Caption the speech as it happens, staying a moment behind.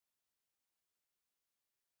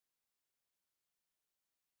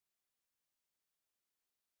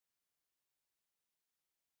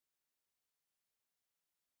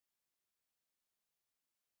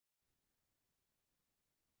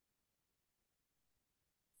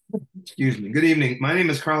Excuse me. Good evening. My name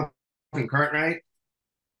is Carlton Cartwright.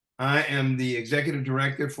 I am the Executive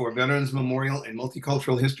Director for Veterans Memorial and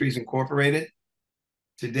Multicultural Histories Incorporated.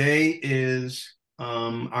 Today is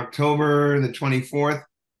October the 24th,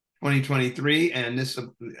 2023, and this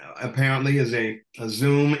apparently is a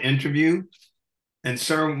Zoom interview. And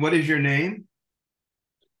sir, what is your name?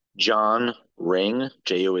 John Ring,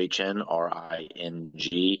 JOHNRING,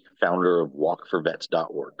 founder of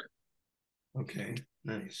walkforvets.org. Okay,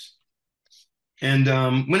 nice. And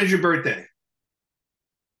when is your birthday?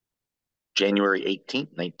 January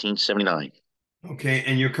 18th, 1979. Okay,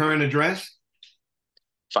 and your current address?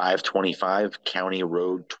 525 County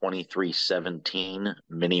Road 2317,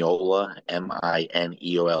 Mineola,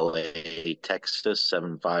 Mineola, Texas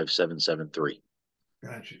 75773.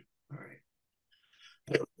 Gotcha. All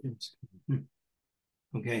right.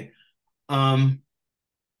 Okay. Um,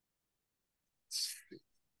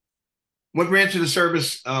 what branch of the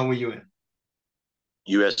service were you in?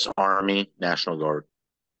 U.S. Army National Guard.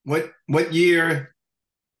 What year?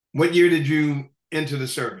 What year did you enter the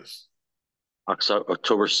service?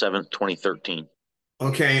 October 7th, 2013.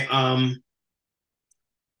 Okay.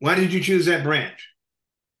 Why did you choose that branch?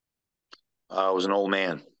 I was an old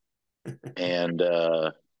man, and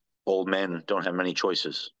old men don't have many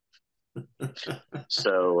choices.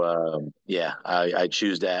 So yeah, I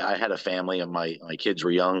choose that. I had a family and my kids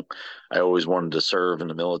were young. I always wanted to serve in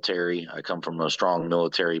the military. I come from a strong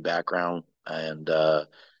military background, and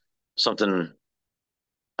something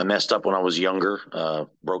I messed up when I was younger.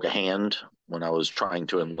 Broke a hand when I was trying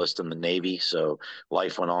to enlist in the Navy. So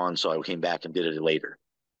life went on. So I came back and did it later.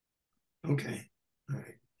 Okay. All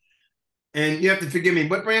right. And you have to forgive me.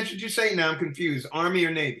 What branch did you say? Now I'm confused. Army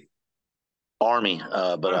or Navy? Army,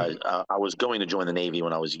 but Army. I was going to join the Navy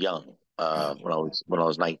when I was young. Gotcha. When I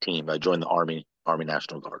was 19, I joined the Army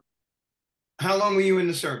National Guard. How long were you in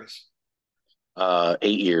the service? 8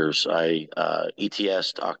 years. I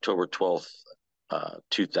ETS'd October 12th,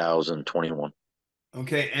 2021.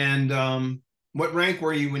 Okay. And what rank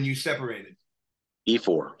were you when you separated?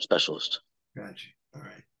 E4 specialist. Gotcha. All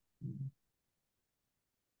right.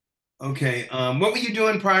 Okay. What were you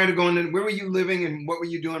doing prior to going to? Where were you living, and what were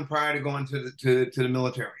you doing prior to going to the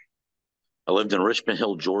military? I lived in Richmond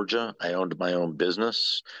Hill, Georgia. I owned my own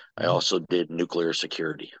business. I Mhm. also did nuclear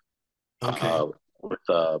security Okay. uh, with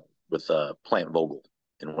uh, with Plant Vogel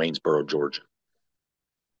in Waynesboro, Georgia.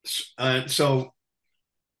 So,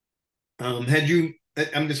 had you?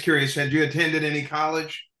 I'm just curious. Had you attended any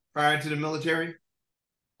college prior to the military?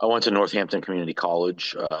 I went to Northampton Community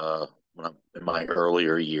College in my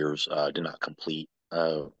earlier years. Did not complete,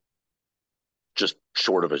 just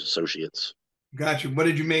short of associates. Gotcha. What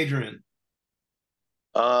did you major in?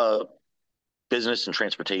 Uh, Business and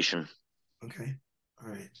transportation. Okay. All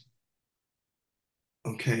right.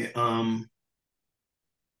 Okay.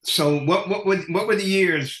 So what were the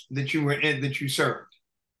years that you were in that you served?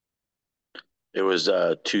 It was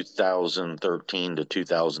 2013 to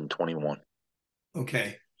 2021.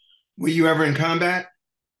 Okay. Were you ever in combat?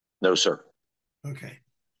 No, sir. Okay.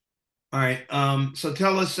 All right. So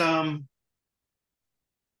tell us,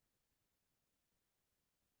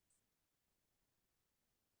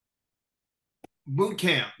 boot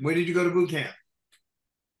camp. Where did you go to boot camp?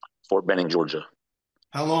 Fort Benning, Georgia.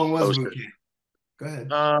 How long was Oh, boot camp? Go ahead.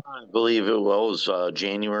 I believe it was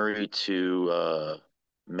January to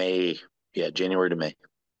May. Yeah, January to May.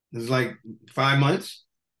 It was like 5 months.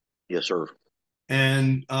 Yes, sir.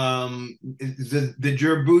 And did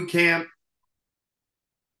your boot camp,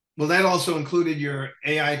 well, that also included your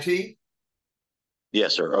AIT?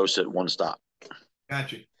 Yes, sir. OSIT, one stop.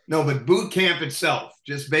 Gotcha. No, but boot camp itself,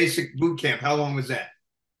 just basic boot camp, how long was that?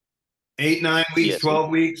 8, 9 weeks, Yes, 12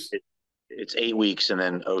 weeks? it's 8 weeks, and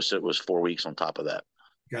then OSIT was 4 weeks on top of that.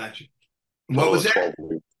 Gotcha. What Total was of that?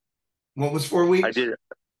 12 weeks. What was four I weeks? did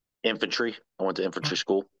infantry. I went to infantry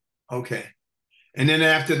school. Okay. And then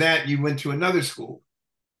after that, you went to another school.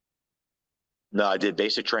 No, I did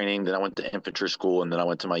basic training. Then I went to infantry school, and then I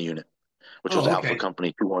went to my unit, which was Oh, Alpha okay.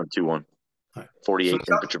 Company 2121, All right. So 48th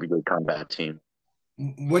Infantry Brigade Combat Team.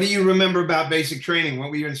 what do you remember about basic training? What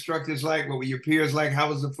were your instructors like? What were your peers like? How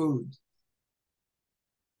was the food?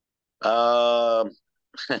 Um,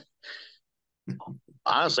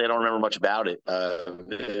 Honestly, I don't remember much about it.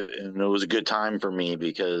 And it was a good time for me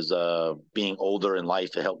because being older in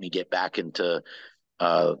life, it helped me get back into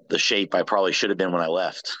the shape I probably should have been when I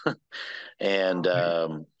left. And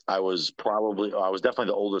Okay. I was definitely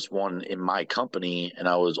the oldest one in my company, and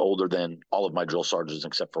I was older than all of my drill sergeants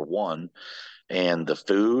except for one. And the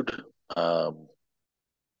food um,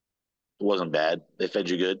 wasn't bad. They fed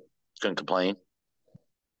you good. Couldn't complain.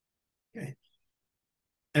 Okay.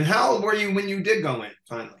 And how old were you when you did go in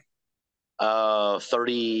finally?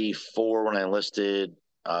 34 when I enlisted.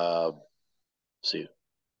 See,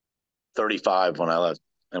 35 when I left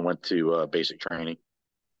and went to basic training.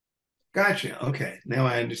 Gotcha. Okay. Now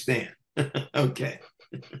I understand. Okay.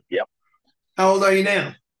 Yep. How old are you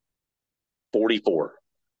now? 44.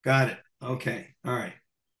 Got it. Okay. All right.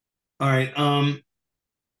 All right.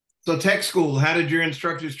 So tech school, how did your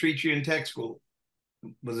instructors treat you in tech school?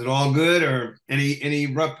 Was it all good or any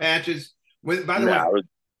rough patches? By the way, No,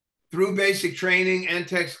 through basic training and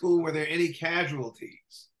tech school, were there any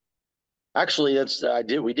casualties? actually, that's I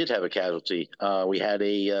did. We did have a casualty. We had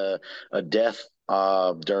a death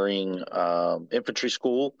during infantry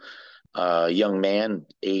school. A young man,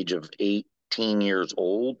 age of 18 years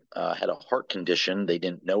old, had a heart condition they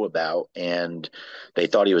didn't know about, and they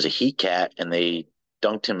thought he was a heat cat, and they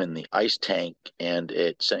dunked him in the ice tank, and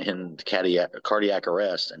it sent him to cardiac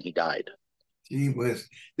arrest, and he died. Gee whiz.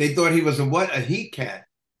 They thought he was a what? A heat cat.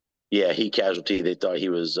 Yeah, heat casualty. They thought he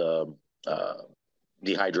was uh,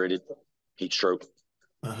 dehydrated, heat stroke.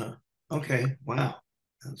 Uh-huh. Okay. Wow.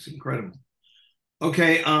 That's incredible.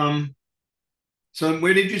 Okay. So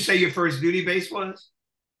where did you say your first duty base was?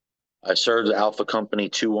 I served Alpha Company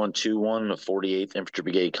 2121, the 48th Infantry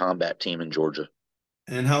Brigade Combat Team in Georgia.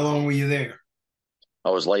 And how long were you there? I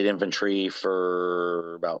was light infantry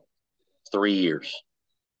for about 3 years.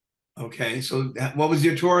 Okay. So what was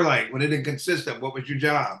your tour like? What did it consist of? What was your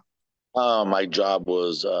job? My job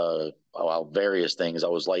was well, various things. I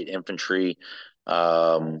was light infantry.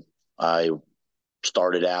 I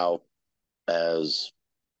started out as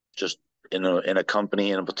just in a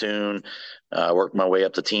company in a platoon. Worked my way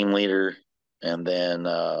up to team leader, and then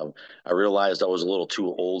I realized I was a little too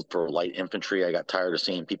old for light infantry. I got tired of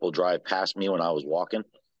seeing people drive past me when I was walking.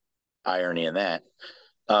 Irony in that.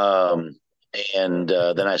 Um, and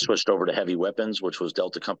then I switched over to heavy weapons, which was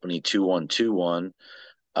Delta Company 2121.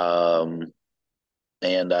 Um,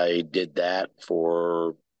 and I did that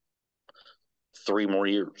for 3 more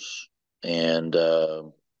years, and I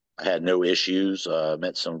had no issues.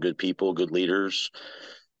 Met some good people, good leaders,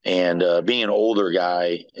 and being an older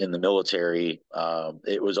guy in the military,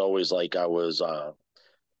 it was always like I was.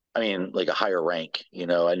 I mean, like a higher rank.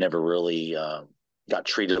 I never really got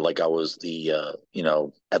treated like I was the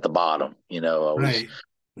at the bottom. I was Right.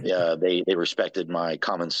 yeah, they respected my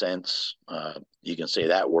common sense. You can say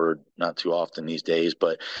that word not too often these days,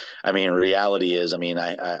 but I mean, reality is, I mean,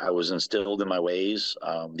 I was instilled in my ways.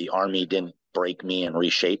 The army didn't break me and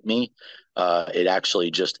reshape me. It actually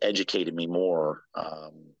just educated me more,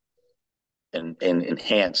 and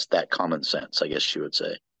enhanced that common sense, I guess you would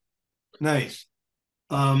say. Nice.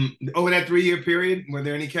 Over that 3 year period, were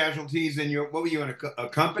there any casualties in your, what were you in a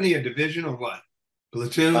company, a division, or what?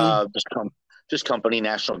 Platoon? Uh, just com- just company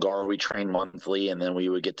National Guard. We train monthly, and then we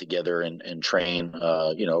would get together and train.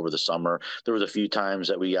 Over the summer, there was a few times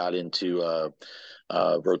that we got into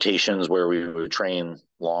rotations where we would train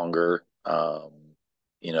longer.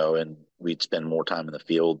 And we'd spend more time in the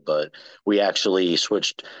field. But we actually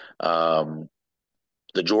switched.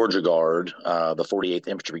 The Georgia Guard, the 48th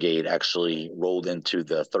Infantry Brigade, actually rolled into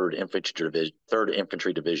the Third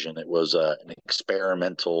Infantry Division. It was an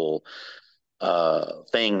experimental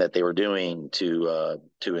thing that they were doing to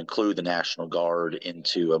include the National Guard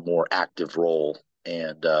into a more active role.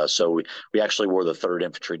 And so we actually wore the Third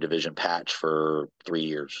Infantry Division patch for 3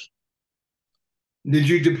 years. Did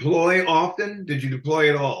you deploy often? Did you deploy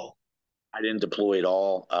at all? I didn't deploy at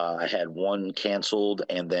all. I had one canceled,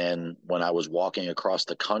 and then when I was walking across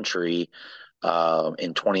the country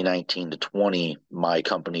in 2019 to 20, my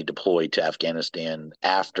company deployed to Afghanistan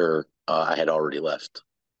after I had already left.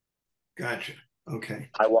 Gotcha. Okay.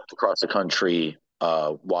 I walked across the country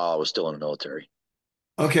while I was still in the military.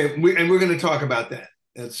 Okay. And we're going to talk about that.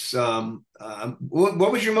 That's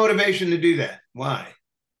what was your motivation to do that? Why?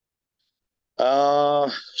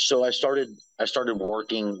 So I started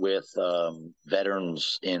working with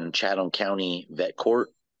veterans in Chatham County Vet Court.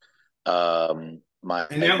 My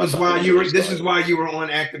And that my was why buddy you were, was this is why you were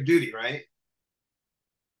on active duty, right?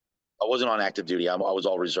 I wasn't on active duty. I was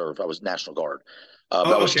all reserve. I was National Guard, but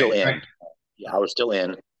I Oh, was still okay. Right. in. Yeah, I was still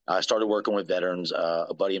in. I started working with veterans.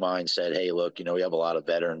 A buddy of mine said, "Hey, look, we have a lot of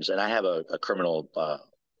veterans, and I have a criminal,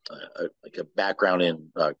 like a background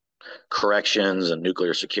in corrections and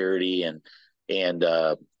nuclear security, and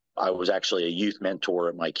I was actually a youth mentor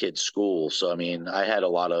at my kid's school. So I mean, I had a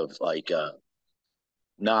lot of like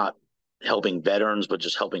not helping veterans, but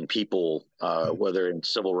just helping people, whether in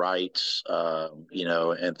civil rights,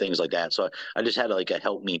 and things like that. So I just had like a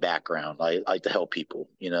help me background. I like to help people,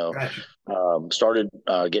 Gotcha. started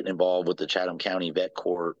getting involved with the Chatham County Vet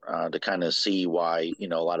Court to kind of see why, a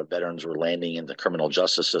lot of veterans were landing in the criminal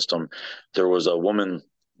justice system. There was a woman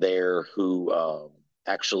there who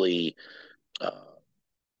actually, uh,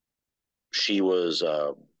 she was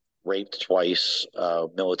raped twice,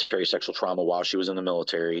 military sexual trauma while she was in the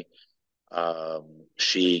military.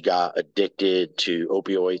 She got addicted to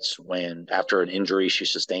opioids when after an injury she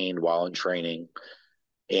sustained while in training.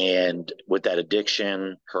 And with that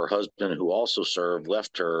addiction, her husband, who also served,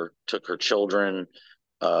 left her, took her children,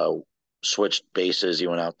 uh, switched bases. He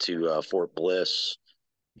went out to Fort Bliss,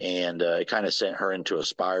 and it kind of sent her into a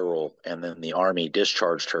spiral. And then the Army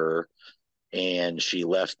discharged her, and she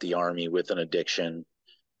left the Army with an addiction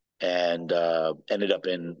and ended up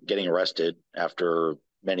in getting arrested after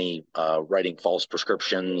many writing false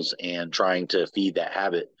prescriptions and trying to feed that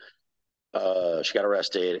habit. She got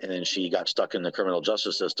arrested and then she got stuck in the criminal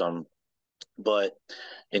justice system. But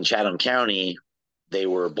in Chatham County, they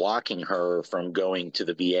were blocking her from going to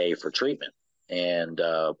the VA for treatment. And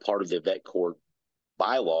part of the vet court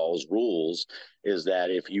bylaws rules is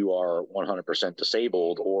that if you are 100%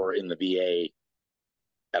 disabled or in the VA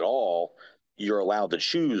at all, you're allowed to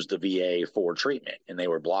choose the VA for treatment. And they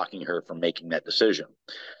were blocking her from making that decision.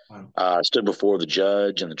 Wow. Stood before the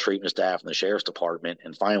judge and the treatment staff and the sheriff's department.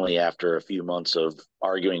 And finally, after a few months of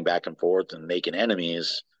arguing back and forth and making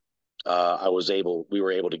enemies, we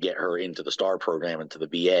were able to get her into the STAR program, into the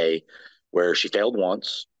VA, where she failed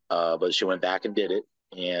once, but she went back and did it.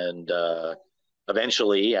 And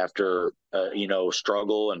eventually, after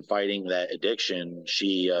struggle and fighting that addiction,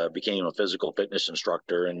 she became a physical fitness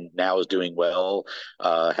instructor, and now is doing well.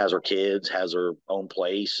 Has her kids, has her own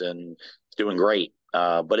place, and doing great.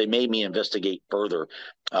 But it made me investigate further.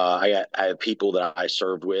 I have people that I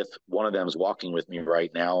served with. One of them is walking with me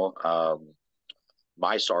right now.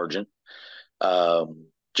 My sergeant.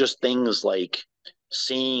 Just things like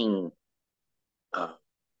seeing.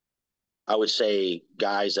 I would say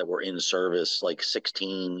guys that were in service like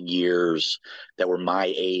 16 years that were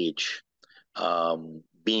my age,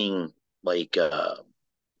 being like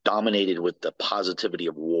dominated with the positivity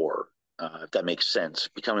of war, if that makes sense,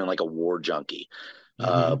 becoming like a war junkie,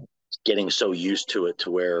 uh, Mm-hmm. getting so used to it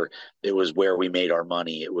to where it was where we made our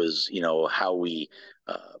money. It was, how we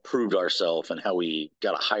proved ourselves and how we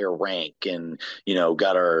got a higher rank and,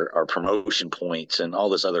 got our promotion points and all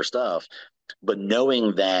this other stuff. But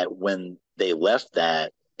knowing that when they left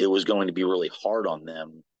that, it was going to be really hard on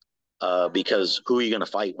them because who are you going to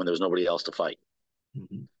fight when there's nobody else to fight?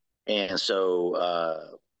 Mm-hmm. And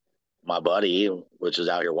so my buddy, which is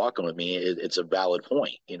out here walking with me, it's a valid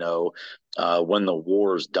point. When the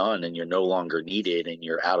war's done and you're no longer needed and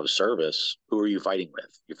you're out of service, who are you fighting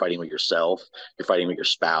with? You're fighting with yourself. You're fighting with your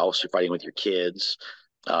spouse. You're fighting with your kids.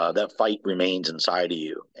 That fight remains inside of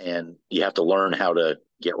you, and you have to learn how to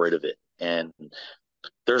get rid of it. And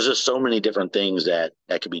there's just so many different things that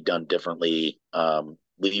could be done differently.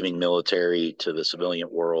 Leaving military to the civilian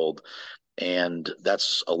world, and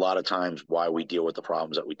that's a lot of times why we deal with the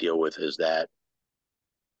problems that we deal with is that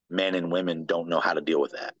men and women don't know how to deal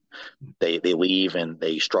with that. They leave and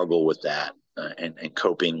they struggle with that and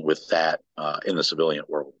coping with that in the civilian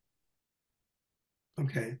world.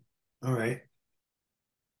 Okay. All right.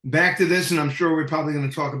 Back to this, and I'm sure we're probably going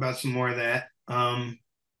to talk about some more of that.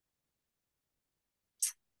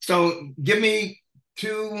 So give me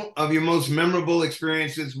two of your most memorable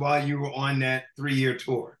experiences while you were on that 3-year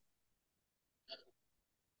tour.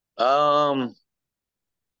 Um,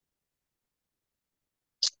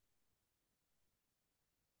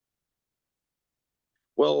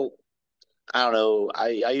 well, I don't know.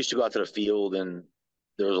 I used to go out to the field and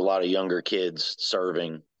there was a lot of younger kids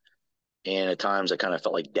serving. And at times I kind of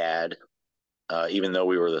felt like dad. Even though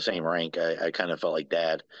we were the same rank, I kind of felt like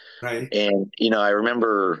dad. Right. And, I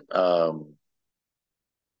remember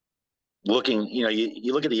looking,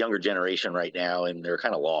 you look at the younger generation right now and they're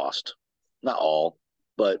kind of lost. Not all,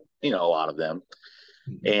 but, a lot of them.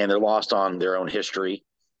 Mm-hmm. And they're lost on their own history.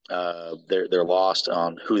 They're lost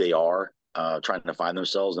on who they are, trying to find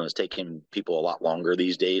themselves. And it's taking people a lot longer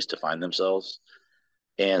these days to find themselves.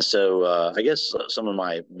 And so I guess some of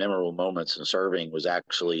my memorable moments in serving was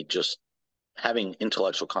actually just having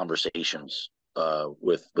intellectual conversations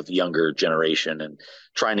with the younger generation and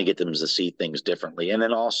trying to get them to see things differently. And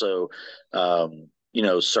then also,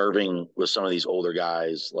 serving with some of these older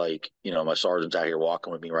guys, like, my sergeant's out here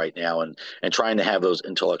walking with me right now and trying to have those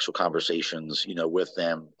intellectual conversations, with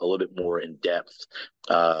them a little bit more in depth,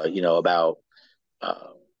 about, uh,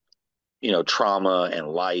 trauma and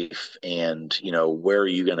life, and where are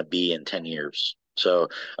you going to be in 10 years. So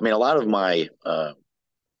I mean, a lot of my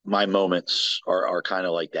moments are kind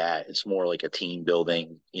of like that. It's more like a team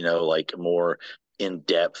building, like more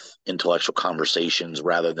in-depth intellectual conversations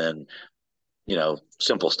rather than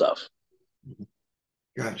simple stuff.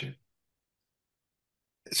 Gotcha.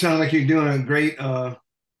 It sounds like you're doing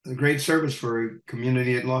a great service for a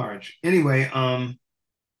community at large. Anyway,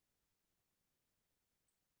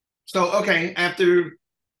 so okay, after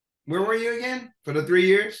where were you again for the 3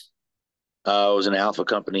 years? I was in Alpha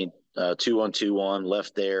Company 2121,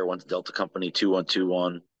 left there, went to Delta Company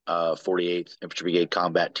 2121, 48th Infantry Brigade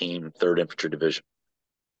Combat Team, 3rd Infantry Division,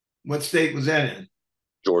 What state was that in?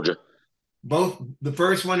 Georgia. Both the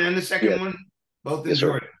first one and the second Yes, one, both in yes, sir.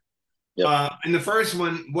 Georgia. Yep. In the first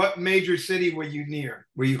one, what major city were you near?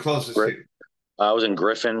 Were you closest to? I was in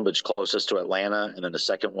Griffin, which is closest to Atlanta, and then the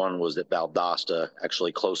second one was at Valdosta,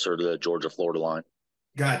 actually closer to the Georgia-Florida line.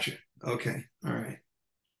 Gotcha. Okay. All right.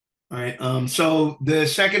 All right. So the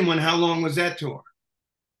second one, how long was that tour?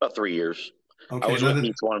 About 3 years. I Okay, was with another.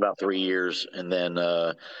 each one about 3 years, and then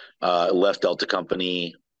left Delta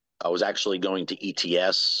Company. I was actually going to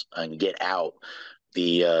ETS and get out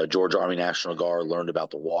the Georgia Army National Guard, learned about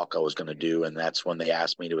the walk I was going to do, and that's when they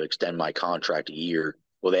asked me to extend my contract a year.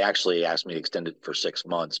 Well, they actually asked me to extend it for 6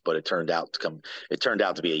 months, but it turned out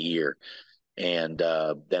to be a year. And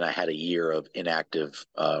then I had a year of inactive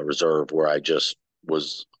reserve where I just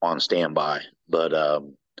was on standby. But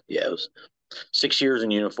yeah, it was 6 years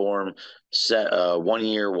in uniform, set 1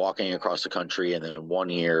 year walking across the country, and then 1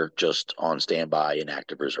 year just on standby in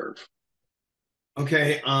active reserve.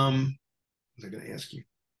 Okay. What was I going to ask you?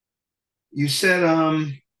 You said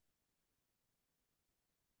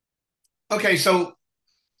okay, so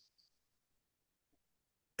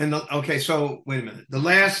okay, so wait a minute. The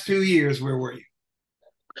last 2 years, where were you?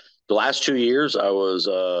 The last 2 years, I was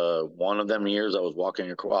one of them years I was walking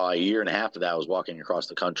across. Well, a year and a half of that I was walking across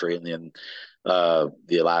the country, and then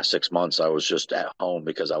the last 6 months I was just at home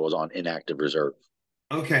because I was on inactive reserve.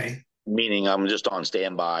 Okay. Meaning I'm just on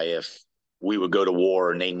standby if we would go to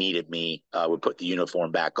war and they needed me. I would put the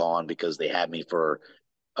uniform back on because they had me for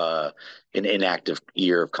uh, an inactive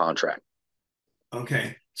year of contract.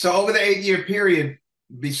 Okay. So over the 8 year period,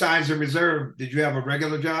 besides the reserve, did you have a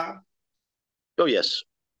regular job? Oh yes,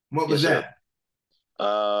 What was yes sir.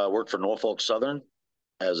 that? Worked for Norfolk Southern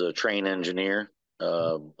as a train engineer,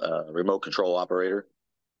 remote control operator,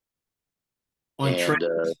 On and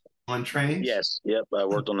trains? On trains? yes, yep. I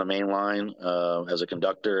worked on the main line as a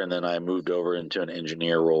conductor, and then I moved over into an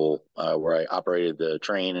engineer role where I operated the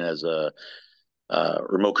train as a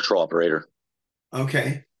remote control operator.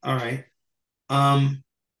 Okay. All right. Um,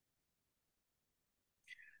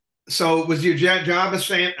 so was your job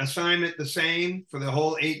assignment the same for the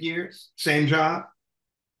whole 8 years? Same job?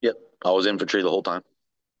 Yep, I was infantry the whole time.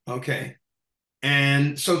 Okay.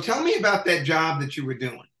 And so tell me about that job that you were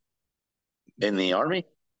doing. In the army.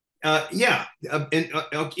 Yeah, yeah, in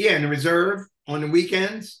the reserve on the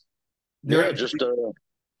weekends. Yeah, There, just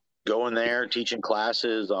going there, teaching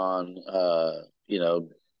classes on,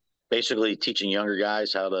 basically teaching younger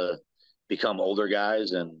guys how to become older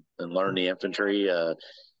guys and learn the infantry.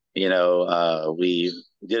 We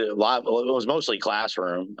did a lot. It was mostly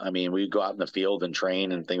classroom. I mean, we'd go out in the field and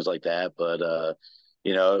train and things like that. But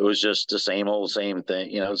it was just the same old same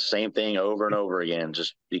thing. Same thing over and over again.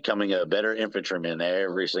 Just becoming a better infantryman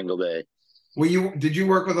every single day. did you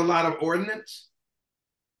work with a lot of ordnance?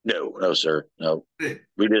 No, no, sir, no. We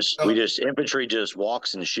So just infantry just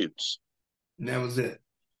walks and shoots. that was it.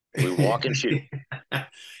 We walk and shoot.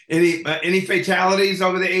 Any fatalities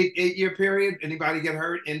over the 8 year period? Anybody get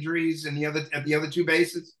hurt? Injuries in at the other two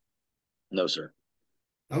bases? No, sir.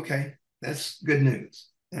 Okay, that's good news.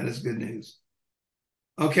 That is good news.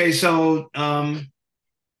 Okay, so the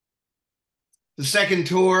second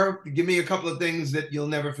tour, give me a couple of things that you'll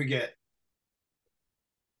never forget.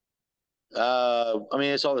 I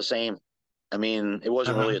mean, it's all the same. I mean, it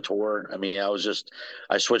wasn't really Uh-huh. a tour. I mean,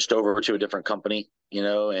 I switched over to a different company,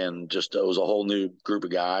 and just it was a whole new group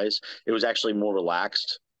of guys. It was actually more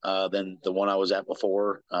relaxed than the one I was at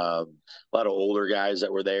before. A lot of older guys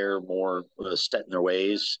that were there, more set in their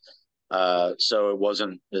ways. So it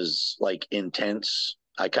wasn't as like intense.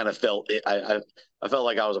 I kind of felt it. I felt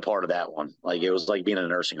like I was a part of that one. Like it was like being in a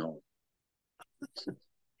nursing home.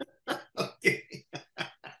 Okay.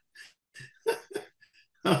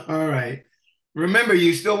 All right. Remember,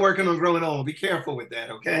 you're still working on growing old. Be careful with that,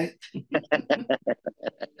 okay?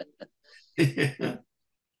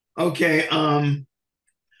 Okay.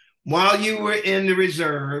 While you were in the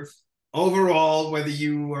reserve, overall, whether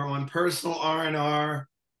you were on personal R&R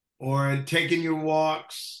or taking your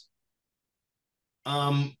walks.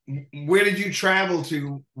 Where did you travel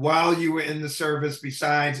to while you were in the service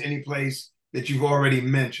besides any place that you've already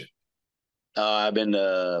mentioned? I've been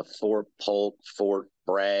to Fort Polk, Fort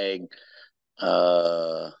Bragg,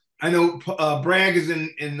 uh, I know Bragg is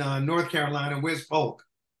in North Carolina. Where's Polk?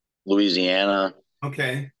 Louisiana,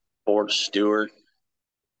 Okay, Fort Stewart,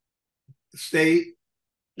 state,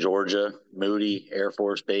 Georgia, Moody Air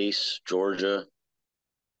Force Base, Georgia,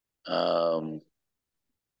 um,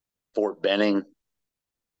 Fort Benning,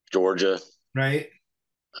 Georgia, right?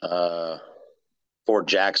 uh, Fort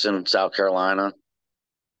Jackson, South Carolina.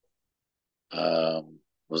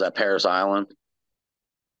 Was that Paris Island?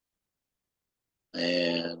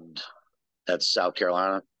 And that's South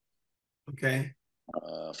Carolina. Okay.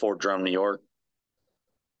 Fort Drum, New York.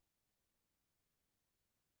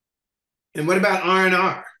 And what about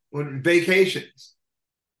R&R? What vacations?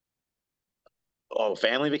 Oh,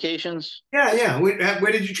 family vacations. Yeah, yeah.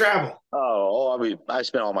 Where did you travel? Oh, I mean, I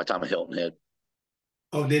spent all my time at Hilton Head.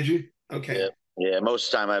 Oh, did you? Yeah, Okay. yeah. Most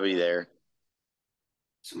of the time, I'd be there.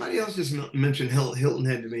 Somebody else just mentioned Hilton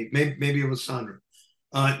Head to me. Maybe it was Sandra.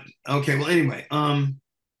 Okay. Well, anyway.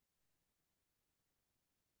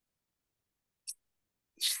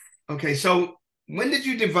 Okay. So when did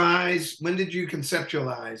you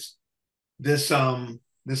conceptualize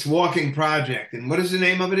this walking project? And what is the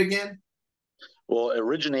name of it again? Well, it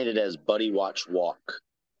originated as Buddy Watch Walk.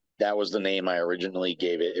 That was the name I originally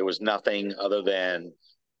gave it. It was nothing other than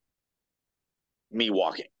me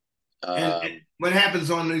walking. And Um, what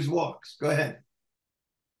happens on these walks? Go ahead.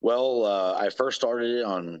 Well, I first started it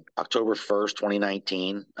on October 1st,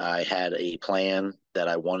 2019. I had a plan that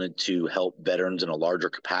I wanted to help veterans in a larger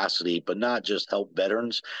capacity, but not just help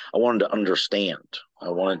veterans. I wanted to understand. I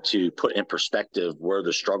wanted to put in perspective where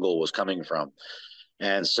the struggle was coming from.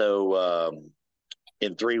 And so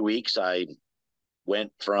in 3 weeks, I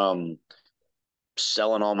went from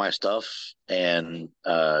selling all my stuff and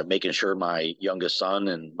making sure my youngest son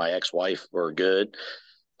and my ex-wife were good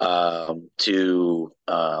to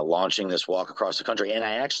launching this walk across the country. And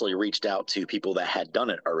I actually reached out to people that had done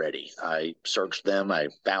it already. I searched them, I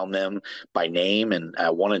found them by name, and I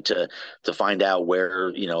wanted to find out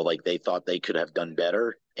where like they thought they could have done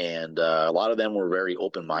better. And a lot of them were very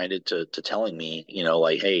open minded to telling me,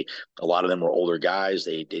 like, hey, a lot of them were older guys.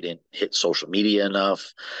 They didn't hit social media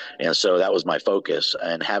enough, and so that was my focus.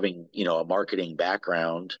 And having a marketing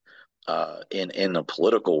background in the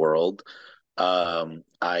political world,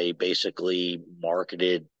 I basically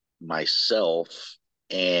marketed myself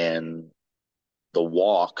and the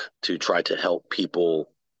walk to try to help people,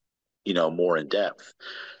 more in depth.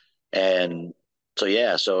 And so,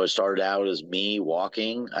 yeah, so it started out as me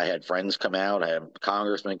walking. I had friends come out, I had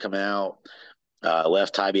congressmen come out.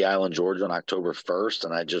 Left Tybee Island, Georgia on October 1st,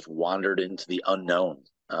 and I just wandered into the unknown.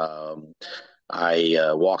 I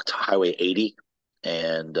walked Highway 80,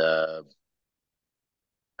 and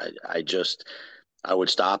I would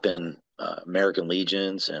stop in American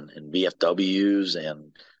Legions and VFWs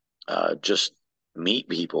and just meet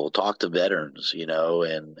people, talk to veterans,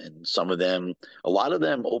 and some of them, a lot of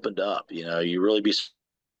them opened up, you really be.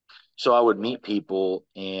 So I would meet people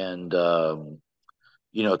and,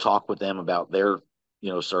 talk with them about their,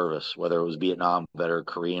 service, whether it was Vietnam veteran,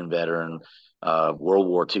 Korean veteran, World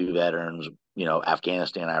War II veterans,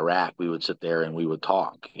 Afghanistan, Iraq. We would sit there and we would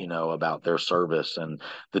talk, about their service and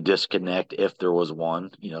the disconnect, if there was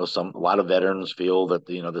one. A lot of veterans feel that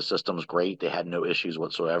the system's great, they had no issues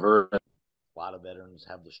whatsoever. A lot of veterans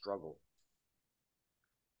have the struggle.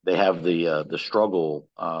 They have the struggle,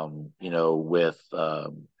 with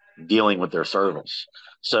dealing with their service.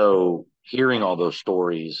 So hearing all those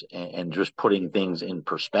stories and just putting things in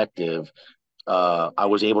perspective, I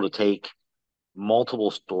was able to take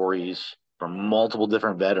multiple stories from multiple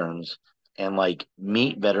different veterans and like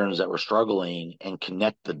meet veterans that were struggling and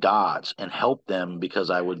connect the dots and help them because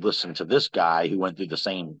I would listen to this guy who went through the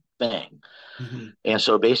same thing. Mm-hmm. And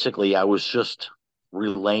so basically I was just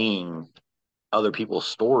relaying other people's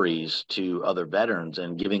stories to other veterans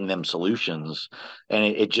and giving them solutions. And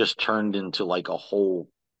it just turned into like a whole,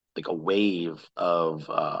 like a wave of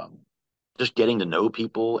just getting to know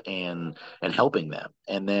people and helping them,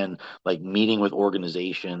 and then like meeting with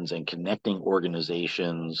organizations and connecting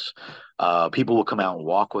organizations. People will come out and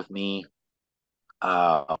walk with me.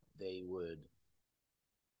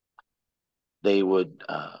 They would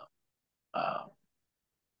uh,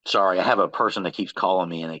 sorry, I have a person that keeps calling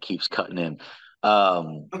me and it keeps cutting in.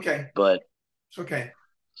 Okay. But It's okay.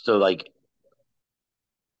 so like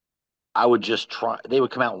I would just try, they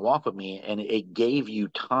would come out and walk with me, and it gave you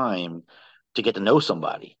time to get to know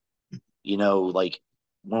somebody, like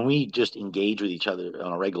when we just engage with each other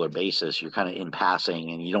on a regular basis, you're kind of in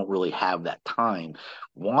passing and you don't really have that time.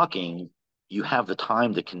 Walking, you have the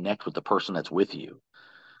time to connect with the person that's with you.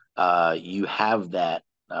 You have uh,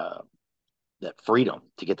 that freedom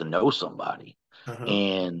to get to know somebody. Uh-huh.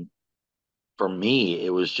 And for me,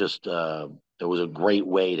 it was a great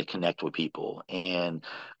way to connect with people. And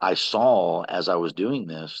I saw as I was doing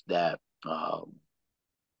this that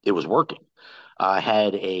it was working. I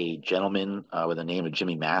had a gentleman with the name of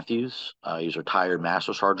Jimmy Matthews. He's a retired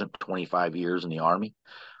master sergeant, 25 years in the Army,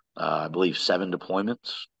 I believe 7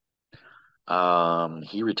 deployments.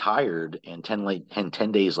 He retired, and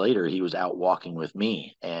 10 days later, he was out walking with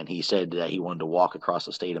me. And he said that he wanted to walk across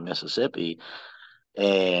the state of Mississippi.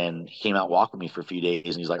 And he came out walking with me for a few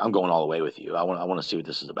days. And he's like, I'm going all the way with you. I want to see what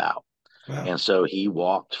this is about. Wow. And so he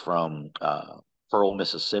walked from Pearl,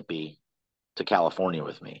 Mississippi to California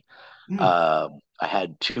with me. Hmm. I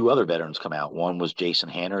had two other veterans come out. One was Jason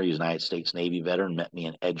Hanner. He's a United States Navy veteran, met me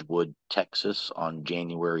in Edgewood, Texas on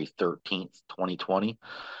January 13th, 2020.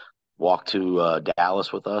 Walked to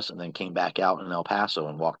Dallas with us and then came back out in El Paso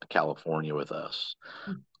and walked to California with us.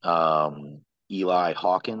 Um, Eli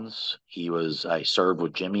Hawkins, I served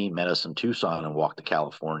with Jimmy, met us in Tucson and walked to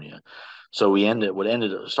California. So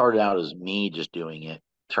started out as me just doing it,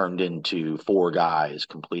 turned into four guys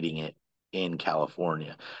completing it in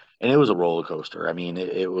California. And it was a roller coaster. I mean,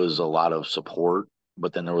 it was a lot of support,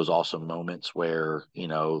 but then there was also moments where,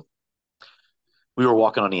 we were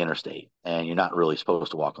walking on the interstate and you're not really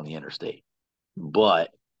supposed to walk on the interstate.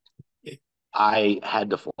 But I had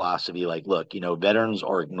the philosophy like, look, veterans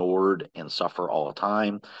are ignored and suffer all the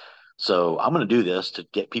time. So I'm going to do this to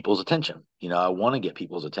get people's attention. I want to get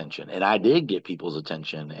people's attention. And I did get people's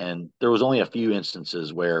attention. And there was only a few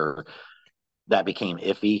instances where that became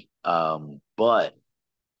iffy. But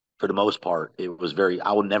for the most part,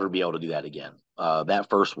 I will never be able to do that again. That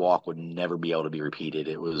first walk would never be able to be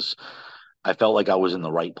repeated. I felt like I was in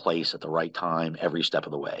the right place at the right time every step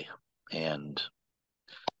of the way. And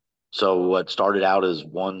so what started out as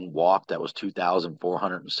one walk that was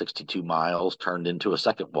 2,462 miles turned into a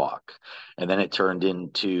second walk. And then it turned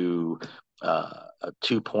into a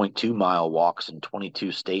 2.2 mile walks in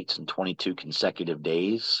 22 states in 22 consecutive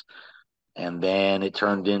days. And then it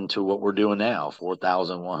turned into what we're doing now,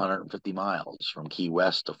 4,150 miles from Key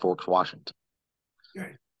West to Forks, Washington.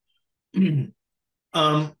 Okay.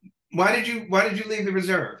 um, why did you leave the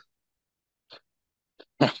reserve?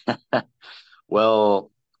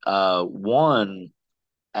 Well, one,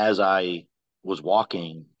 as I was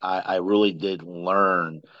walking, I really did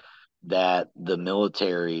learn that the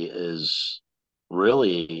military is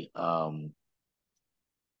really a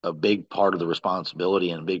big part of the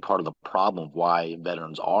responsibility and a big part of the problem of why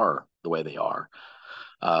veterans are the way they are.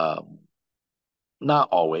 Um, Not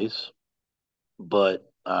always, but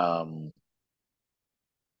I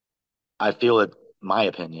feel that, my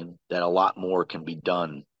opinion, that a lot more can be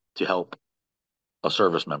done to help a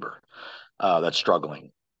service member that's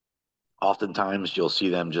struggling. Oftentimes, you'll see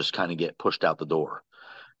them just kind of get pushed out the door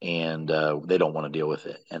and they don't want to deal with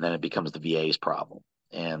it. And then it becomes the VA's problem.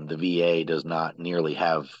 And the VA does not nearly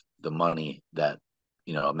have the money that,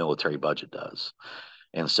 a military budget does.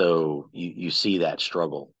 And so you see that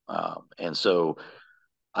struggle. And so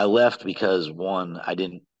I left because one, I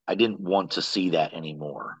didn't want to see that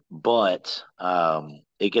anymore. But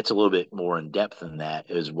it gets a little bit more in depth than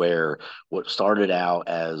that. Is where what started out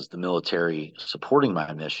as the military supporting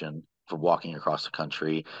my mission for walking across the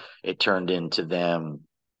country, it turned into them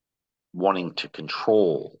wanting to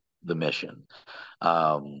control the mission.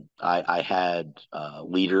 I had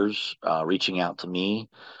leaders reaching out to me,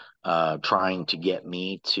 trying to get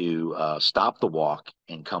me to stop the walk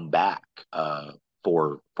and come back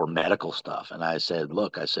for medical stuff. And I said,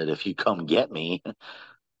 look, I said, if you come get me,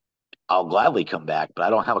 I'll gladly come back, but I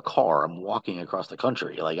don't have a car. I'm walking across the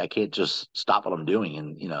country. Like I can't just stop what I'm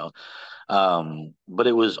doing. But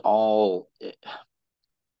it was all,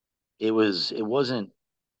 it wasn't,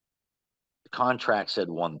 the contract said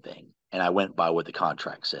one thing and I went by what the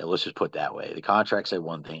contract said. Let's just put it that way. The contract said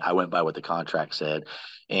one thing. I went by what the contract said,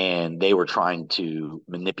 and they were trying to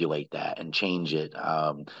manipulate that and change it.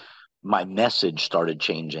 My message started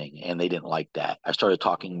changing, and they didn't like that. I started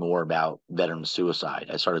talking more about veteran suicide.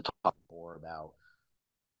 I started talking more about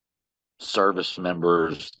service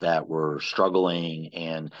members that were struggling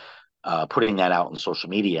and putting that out on social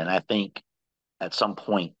media. And I think at some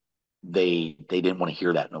point they didn't want to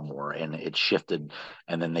hear that no more, and it shifted.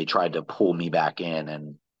 And then they tried to pull me back in,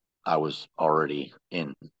 and I was already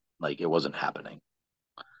in, like it wasn't happening.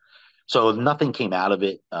 So nothing came out of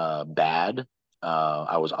it bad.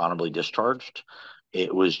 I was honorably discharged,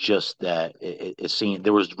 it was just that it seemed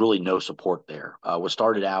there was really no support there. What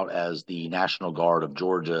started out as the National Guard of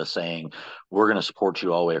Georgia saying, "We're going to support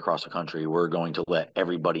you all the way across the country. We're going to let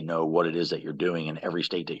everybody know what it is that you're doing in every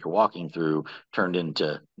state that you're walking through," turned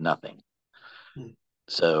into nothing. Hmm.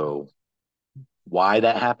 So why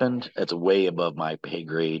that happened, it's way above my pay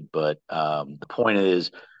grade. But the point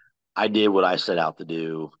is, I did what I set out to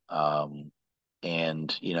do.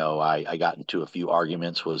 And I got into a few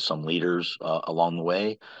arguments with some leaders along the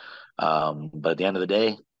way. But at the end of the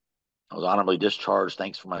day, I was honorably discharged.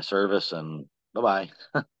 Thanks for my service, and bye bye.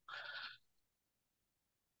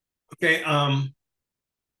 Okay.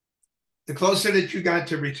 The closer that you got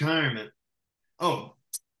to retirement, oh,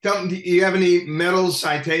 tell me, do you have any medals,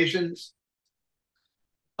 citations?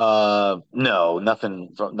 No,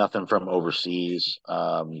 nothing from overseas.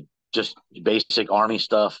 Just basic army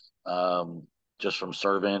stuff. Just from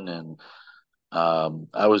serving, and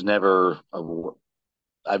I was never.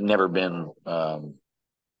 I've never been a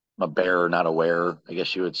bearer, not a wearer, I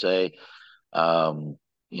guess you would say. Um,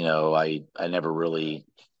 I never really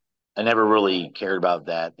cared about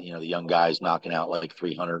that. The young guys knocking out like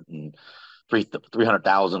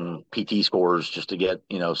 300,000 PT scores just to get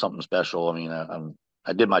something special. I mean,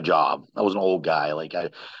 I did my job. I was an old guy. Like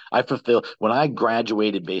I fulfilled when I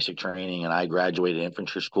graduated basic training and I graduated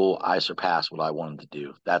infantry school. I surpassed what I wanted to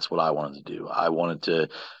do. That's what I wanted to do. I wanted to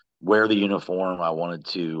wear the uniform. I wanted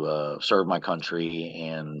to serve my country,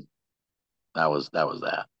 and that was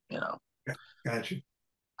that. Gotcha.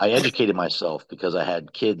 I educated myself because I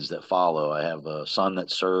had kids that follow. I have a son that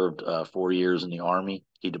served 4 years in the Army.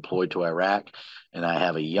 He deployed to Iraq. And I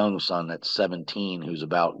have a young son that's 17 who's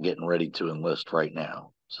about getting ready to enlist right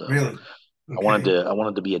now. So Really? I wanted Okay. to I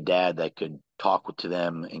wanted to be a dad that could talk to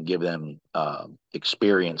them and give them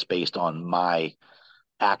experience based on my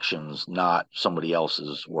actions, not somebody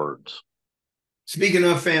else's words. Speaking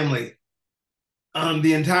of family,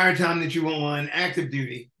 the entire time that you were on active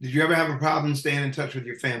duty, did you ever have a problem staying in touch with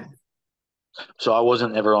your family? So I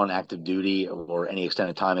wasn't ever on active duty or any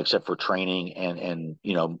extended time except for training and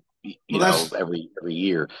Well, that's every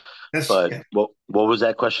year. But yeah. what was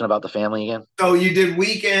that question about the family again? So you did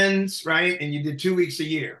weekends, right? And you did 2 weeks a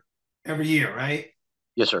year, every year, right?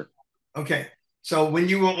 Yes, sir. Okay. So when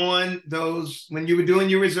you were on those, when you were doing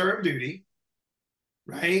your reserve duty,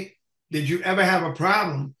 right? Did you ever have a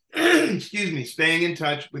problem, excuse me, staying in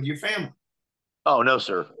touch with your family? Oh no,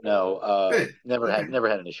 sir. No, Good. Okay. never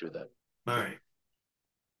had an issue with that. All right.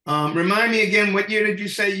 Remind me again, what year did you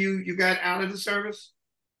say you got out of the service?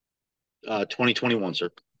 2021,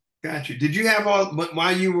 sir. Got you. Did you have all, but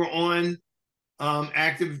while you were on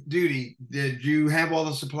active duty, did you have all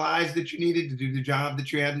the supplies that you needed to do the job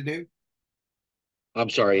that you had to do? I'm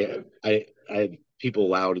sorry. I have people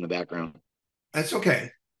loud in the background. That's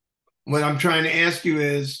okay. What I'm trying to ask you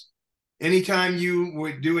is, anytime you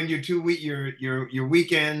were doing your 2 week your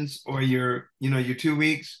weekends or your 2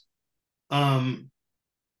 weeks, um,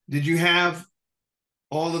 did you have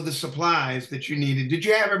all of the supplies that you needed? Did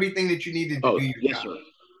you have everything that you needed to Oh, do your yes, job? sir.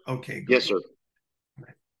 Okay, Yes, great. sir.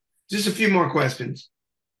 Just a few more questions.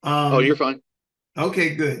 Oh, you're Um, fine.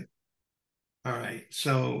 okay, good. All right.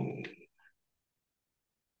 So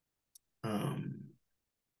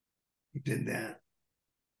you did that.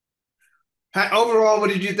 Overall, what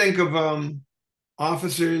did you think of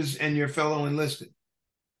officers and your fellow enlisted?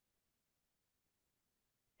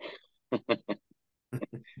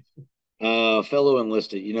 Fellow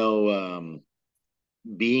enlisted,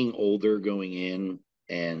 being older going in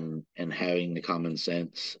and having the common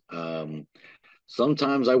sense.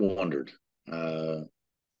 Sometimes I wondered. Uh,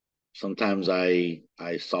 Sometimes I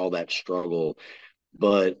saw that struggle,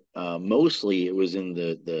 but mostly it was in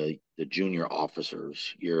the junior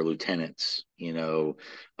officers, your lieutenants. I've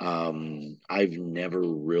never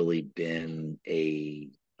really been a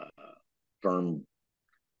firm.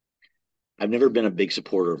 I've never been a big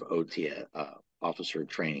supporter of OT, officer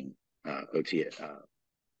training, OT,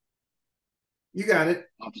 You got it.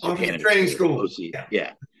 officer Officer candidate training school, school. OC, Yeah.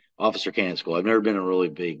 yeah, officer candidate school. I've never been a really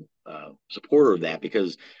big supporter of that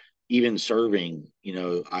because even serving,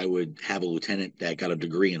 I would have a lieutenant that got a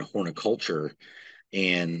degree in horticulture,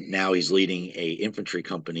 and now he's leading a infantry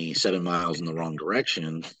company 7 miles in the wrong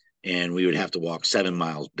direction, and we would have to walk 7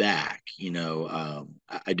 miles back.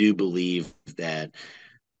 I do believe that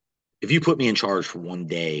if you put me in charge for one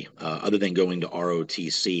day, other than going to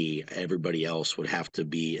ROTC, everybody else would have to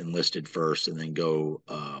be enlisted first and then go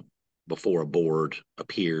before a board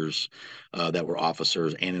appears that were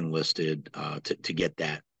officers and enlisted to get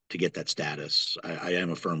that status. I am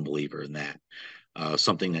a firm believer in that.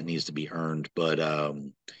 Something that needs to be earned. But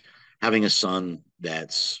having a son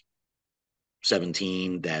that's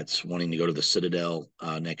 17 that's wanting to go to the Citadel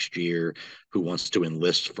next year, who wants to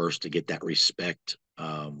enlist first to get that respect.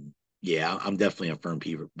 Yeah, I'm definitely a firm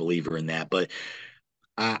believer in that. But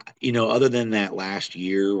other than that last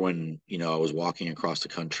year when I was walking across the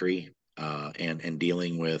country and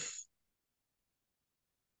dealing with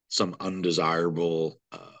some undesirable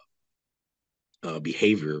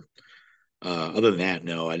behavior. Other than that,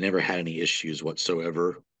 no, I never had any issues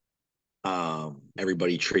whatsoever.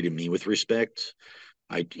 Everybody treated me with respect.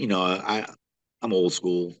 I'm old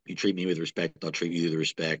school. You treat me with respect, I'll treat you with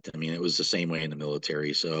respect. I mean, it was the same way in the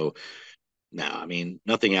military. So, no, I mean,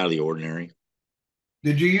 nothing out of the ordinary.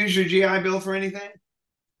 Did you use your GI Bill for anything?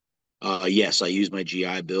 Yes, I used my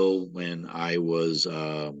GI Bill when I was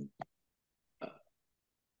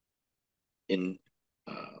in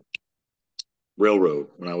uh, railroad,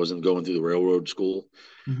 when I wasn't going through the railroad school.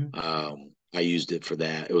 Mhm. I used it for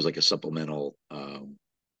that. It was like a supplemental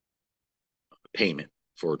payment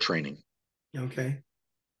for training. Okay.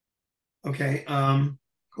 Okay.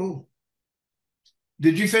 Cool.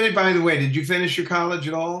 Did you finish, by the way, did you finish your college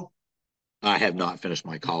at all? I have not finished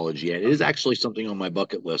my college yet. It is Okay. actually something on my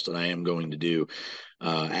bucket list that I am going to do.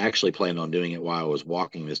 I actually planned on doing it while I was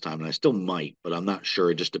walking this time, and I still might, but I'm not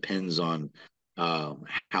sure. It just depends on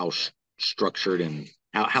how structured and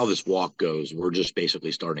how this walk goes. We're just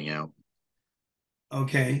basically starting out.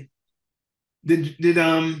 Okay. Did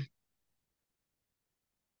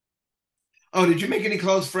oh, did you make any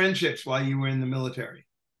close friendships while you were in the military?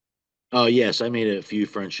 Yes, I made a few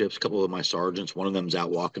friendships. A couple of my sergeants. One of them's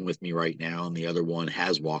out walking with me right now, and the other one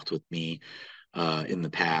has walked with me in the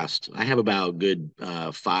past. I have about a good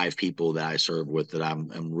 5 people that I serve with that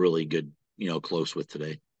I'm really good, close with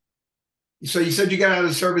today. So you said you got out of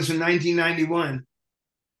the service in 1991, Nope,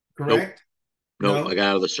 correct? nope. I No, got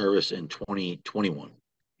out of the service in 2021.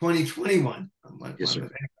 2021. Yes, sir.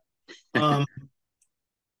 Um,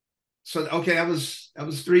 so okay, that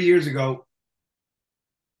was 3 years ago.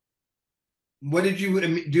 What did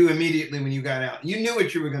you do immediately when you got out? You knew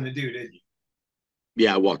what you were going to do, didn't you?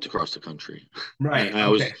 Yeah, I walked across the country. I, Right. I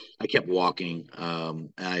Okay. was I kept walking.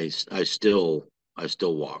 I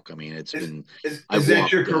still walk. I mean, it's Is been I've is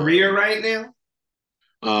that your walked. career right now?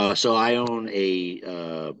 So I own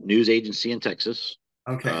a news agency in Texas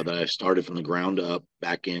Okay. that I started from the ground up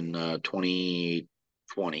back in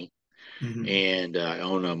 2020, Hmm. and I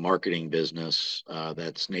own a marketing business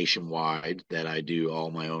that's nationwide. That I do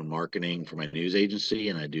all my own marketing for my news agency,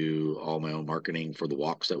 and I do all my own marketing for the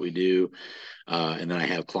walks that we do. And then I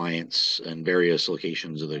have clients in various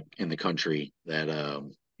locations in the country that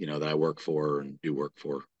that I work for and do work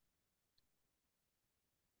for.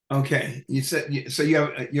 Okay. You said so you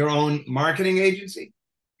have your own marketing agency?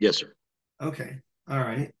 Yes, sir. Okay. All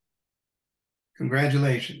right.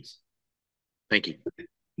 Congratulations. Thank you.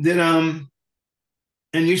 Did and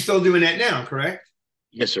you're still doing that now, correct?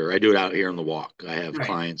 Yes, sir. I do it out here on the walk. I have Right.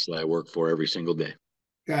 clients that I work for every single day.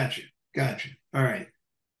 Gotcha. Gotcha. All right.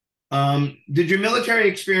 Did your military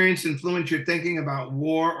experience influence your thinking about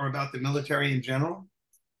war or about the military in general?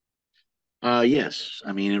 Yes,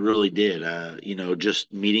 I mean it really did.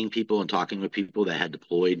 Just meeting people and talking with people that had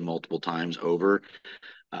deployed multiple times over.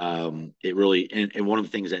 It really and one of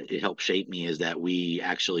the things that it helped shape me is that we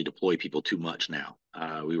actually deploy people too much now.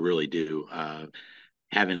 We really do.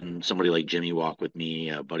 Having somebody like Jimmy walk with me,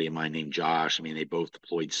 a buddy of mine named Josh. I mean, they both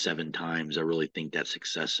deployed 7 times. I really think that's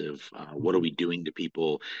excessive. What are Mhm. we doing to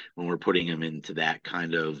people when we're putting them into that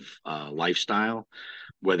kind of lifestyle?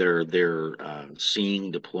 Whether they're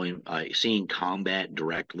seeing combat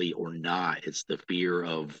directly or not, it's the fear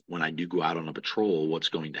of when I do go out on a patrol, what's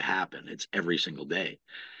going to happen. It's every single day.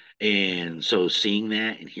 And so seeing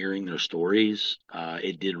that and hearing their stories,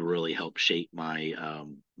 it did really help shape my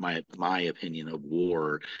opinion of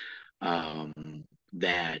war. Um,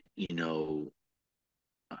 that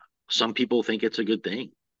some people think it's a good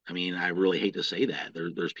thing. I mean, I really hate to say that.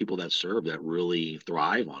 There's people that serve that really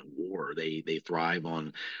thrive on war. They thrive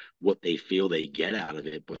on what they feel they get out of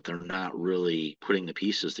it, but they're not really putting the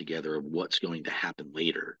pieces together of what's going to happen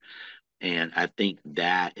later. And I think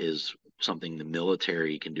that is something the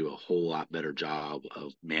military can do a whole lot better job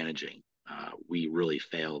of managing. We really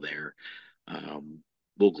fail there. Um,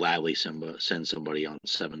 we'll gladly send somebody on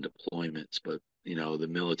 7 deployments, but the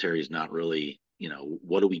military is not really,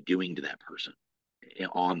 what are we doing to that person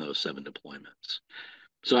on those 7 deployments?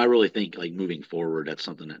 So I really think like moving forward, that's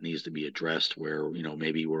something that needs to be addressed where,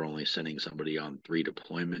 maybe we're only sending somebody on 3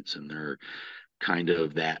 deployments and they're kind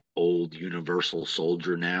of that old universal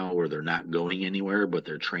soldier now where they're not going anywhere, but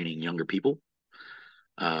they're training younger people.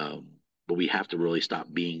 But we have to really stop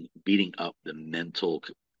beating up the mental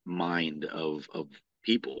mind of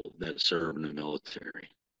people that serve in the military.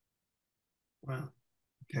 Wow.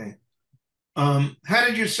 Okay. How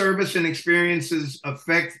did your service and experiences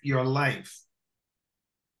affect your life?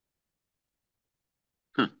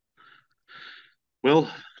 Huh.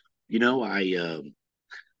 Well,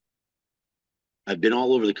 I've been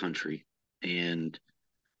all over the country, and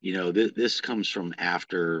this comes from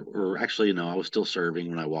after, or actually, no, I was still serving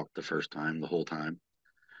when I walked the first time, the whole time.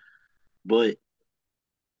 But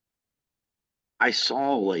I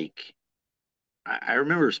saw like I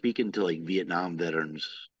remember speaking to like Vietnam veterans,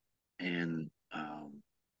 and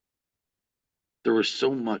there was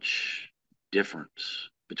so much difference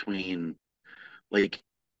between like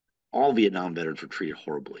all Vietnam veterans were treated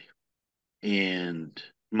horribly, and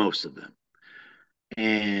most of them,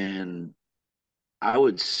 and I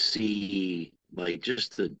would see like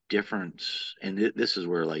just the difference, and this is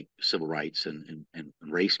where like civil rights and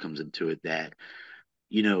race comes into it. That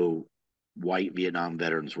you know, white Vietnam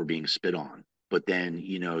veterans were being spit on, but then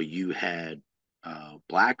you had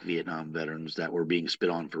black Vietnam veterans that were being spit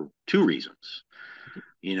on for two reasons.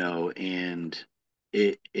 And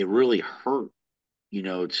it really hurt.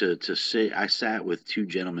 To sit. I sat with two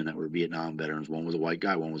gentlemen that were Vietnam veterans. One was a white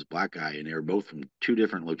guy, one was a black guy, and they were both from two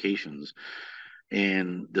different locations,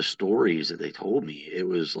 and the stories that they told me, it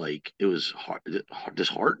was like it was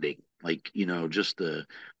disheartening, like just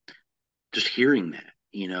hearing that,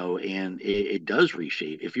 and it does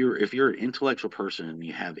reshape. If you're an intellectual person and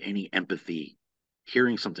you have any empathy,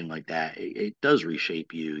 hearing something like that, it does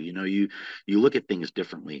reshape you. You look at things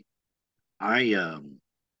differently. I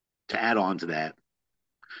To add on to that,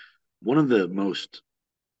 one of the most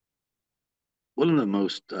one of the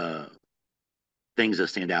most things that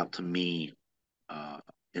stand out to me uh,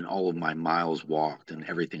 in all of my miles walked and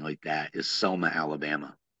everything like that is Selma,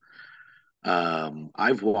 Alabama.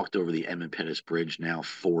 I've walked over the Emmett Pettus Bridge now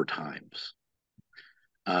 4 times.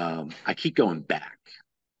 I keep going back.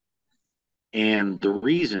 And the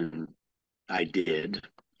reason I did,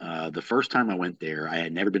 the first time I went there, I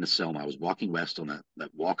had never been to Selma. I was walking west on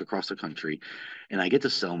that walk across the country. And I get to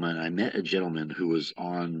Selma and I met a gentleman who was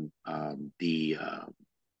on the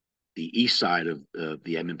east side of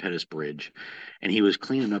the Edmund Pettus Bridge, and he was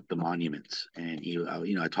cleaning up the monuments. And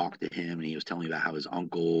I talked to him, and he was telling me about how his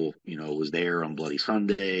uncle, was there on Bloody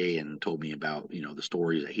Sunday, and told me about the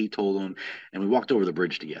stories that he told him. And we walked over the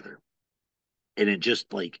bridge together, and it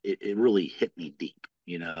just like it really hit me deep.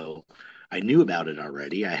 I knew about it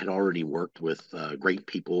already. I had already worked with great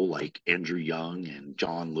people like Andrew Young and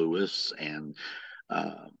John Lewis, and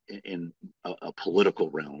in a political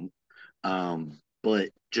realm.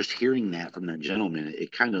 But just hearing that from that gentleman,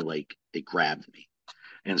 it kind of like it grabbed me.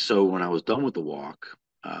 And so when I was done with the walk,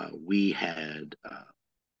 we had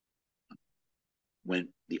went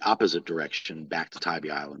the opposite direction back to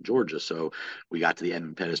Tybee Island, Georgia. So we got to the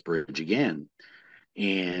Edmund Pettus Bridge again,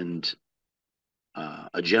 and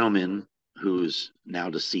a gentleman who's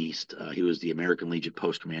now deceased, he was the American Legion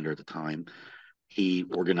post commander at the time. He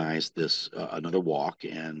organized this another walk,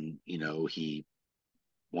 and he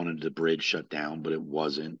wanted the bridge shut down, but it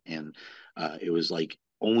wasn't. And it was like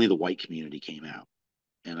only the white community came out.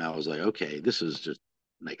 And I was like, okay, this is just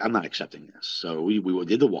like, I'm not accepting this. So we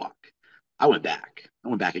did the walk. I went back. I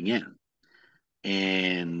went back again.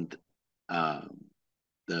 And uh,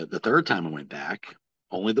 the third time I went back,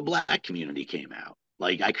 only the black community came out.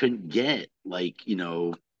 Like I couldn't get like,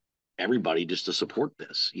 everybody just to support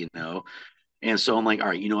this. And so I'm like, all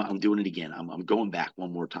right, what? I'm doing it again. I'm going back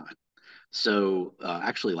one more time. So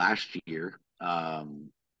actually, last year,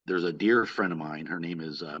 there's a dear friend of mine. Her name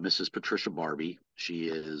is Mrs. Patricia Barbie. She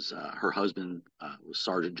is her husband was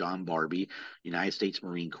Sergeant John Barbie, United States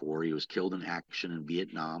Marine Corps. He was killed in action in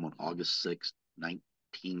Vietnam on August 6th,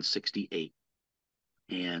 1968.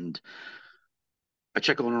 And I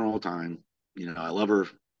check on her all the time. I love her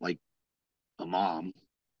like a mom.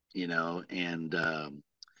 And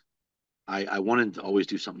I wanted to always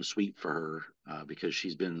do something sweet for her because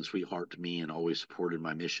she's been a sweetheart to me and always supported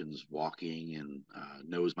my missions, walking, and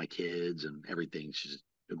knows my kids and everything. She's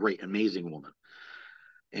a great, amazing woman.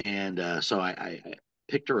 And so I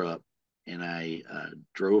picked her up and I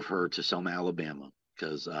drove her to Selma, Alabama,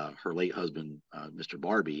 because her late husband, Mr.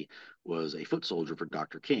 Barbie, was a foot soldier for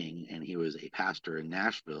Dr. King, and he was a pastor in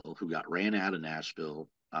Nashville who got ran out of Nashville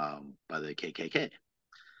by the KKK.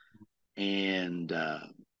 And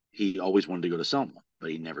he always wanted to go to Selma,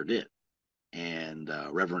 but he never did. And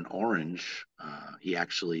Reverend Orange, he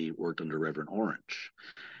actually worked under Reverend Orange.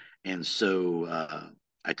 And so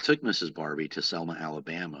I took Mrs. Barbie to Selma,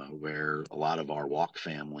 Alabama, where a lot of our walk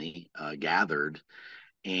family gathered,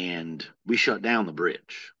 and we shut down the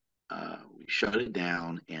bridge. We shut it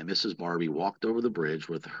down, and Mrs. Barbie walked over the bridge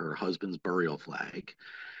with her husband's burial flag,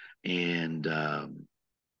 and there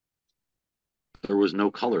was no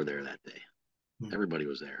color there that day. Hmm. Everybody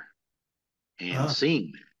was there, and Ah,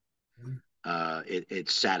 seeing that, it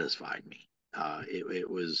satisfied me. It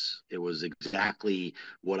was exactly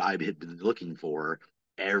what I had been looking for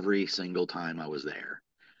every single time I was there,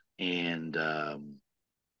 and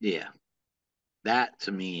yeah, that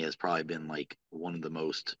to me has probably been like one of the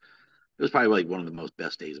most. It was probably like one of the most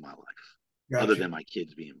best days of my life, other gotcha. than my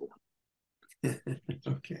kids being born.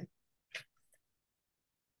 Okay.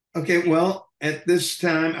 Okay. Well, at this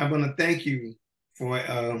time, I want to thank you for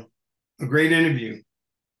a great interview.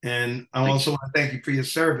 And I Thank you, also sir. want to thank you for your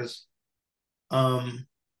service. Um,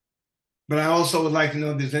 but I also would like to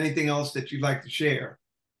know if there's anything else that you'd like to share.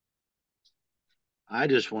 I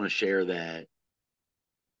just want to share that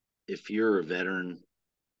if you're a veteran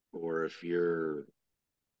or if you're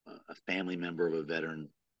a family member of a veteran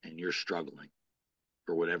and you're struggling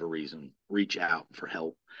for whatever reason, reach out for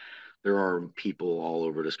help. There are people all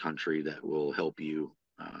over this country that will help you.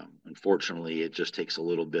 Unfortunately, it just takes a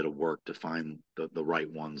little bit of work to find the right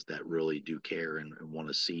ones that really do care and want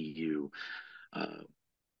to see you uh,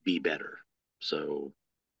 be better. So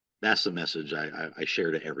that's the message I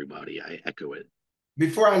share to everybody. I echo it.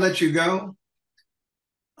 Before I let you go,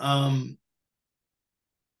 um,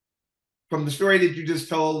 from the story that you just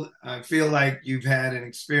told, I feel like you've had an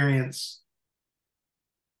experience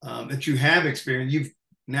that you have experienced.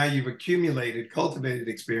 You've accumulated, cultivated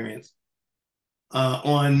experience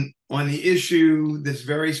on the issue that's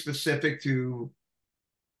very specific to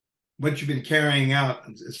what you've been carrying out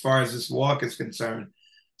as far as this walk is concerned.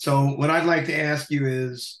 So, what I'd like to ask you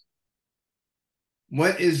is,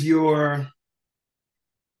 what is your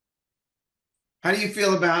how do you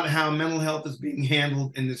feel about how mental health is being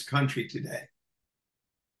handled in this country today?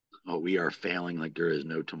 Oh, we are failing like there is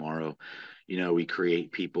no tomorrow. We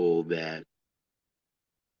create people that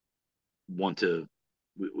want to.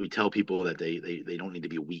 We tell people that they don't need to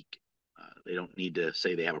be weak. They don't need to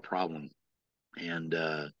say they have a problem. And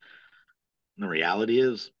the reality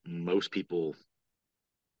is, most people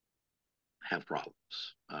have problems.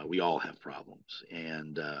 We all have problems,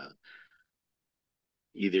 and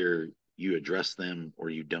either you address them or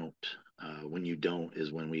you don't. When you don't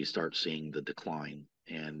is when we start seeing the decline.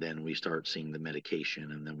 And then we start seeing the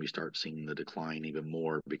medication, and then we start seeing the decline even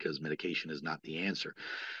more because medication is not the answer.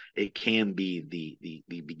 It can be the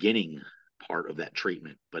beginning part of that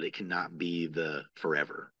treatment, but it cannot be the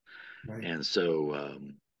forever. Right. And so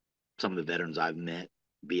some of the veterans I've met,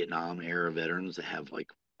 Vietnam era veterans that have like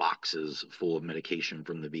boxes full of medication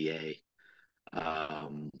from the VA.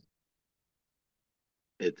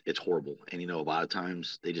 It's horrible. And a lot of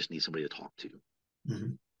times they just need somebody to talk to.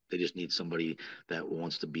 Mm-hmm. They just need somebody that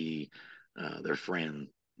wants to be their friend.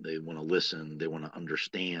 They want to listen. They want to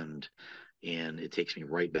understand. And it takes me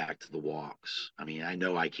right back to the walks. I mean, I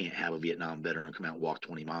know I can't have a Vietnam veteran come out and walk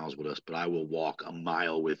 20 miles with us, but I will walk a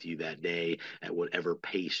mile with you that day at whatever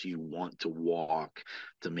pace you want to walk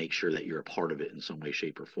to make sure that you're a part of it in some way,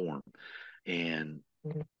 shape, or form. And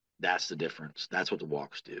that's the difference. That's what the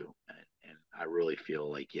walks do. And I really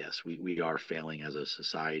feel like, yes, we are failing as a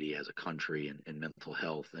society, as a country, in mental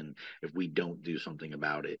health. And if we don't do something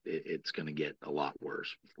about it, it's going to get a lot worse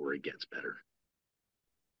before it gets better.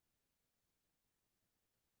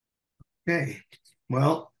 Okay.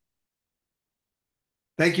 Well,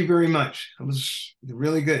 thank you very much. It was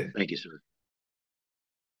really good. Thank you, sir.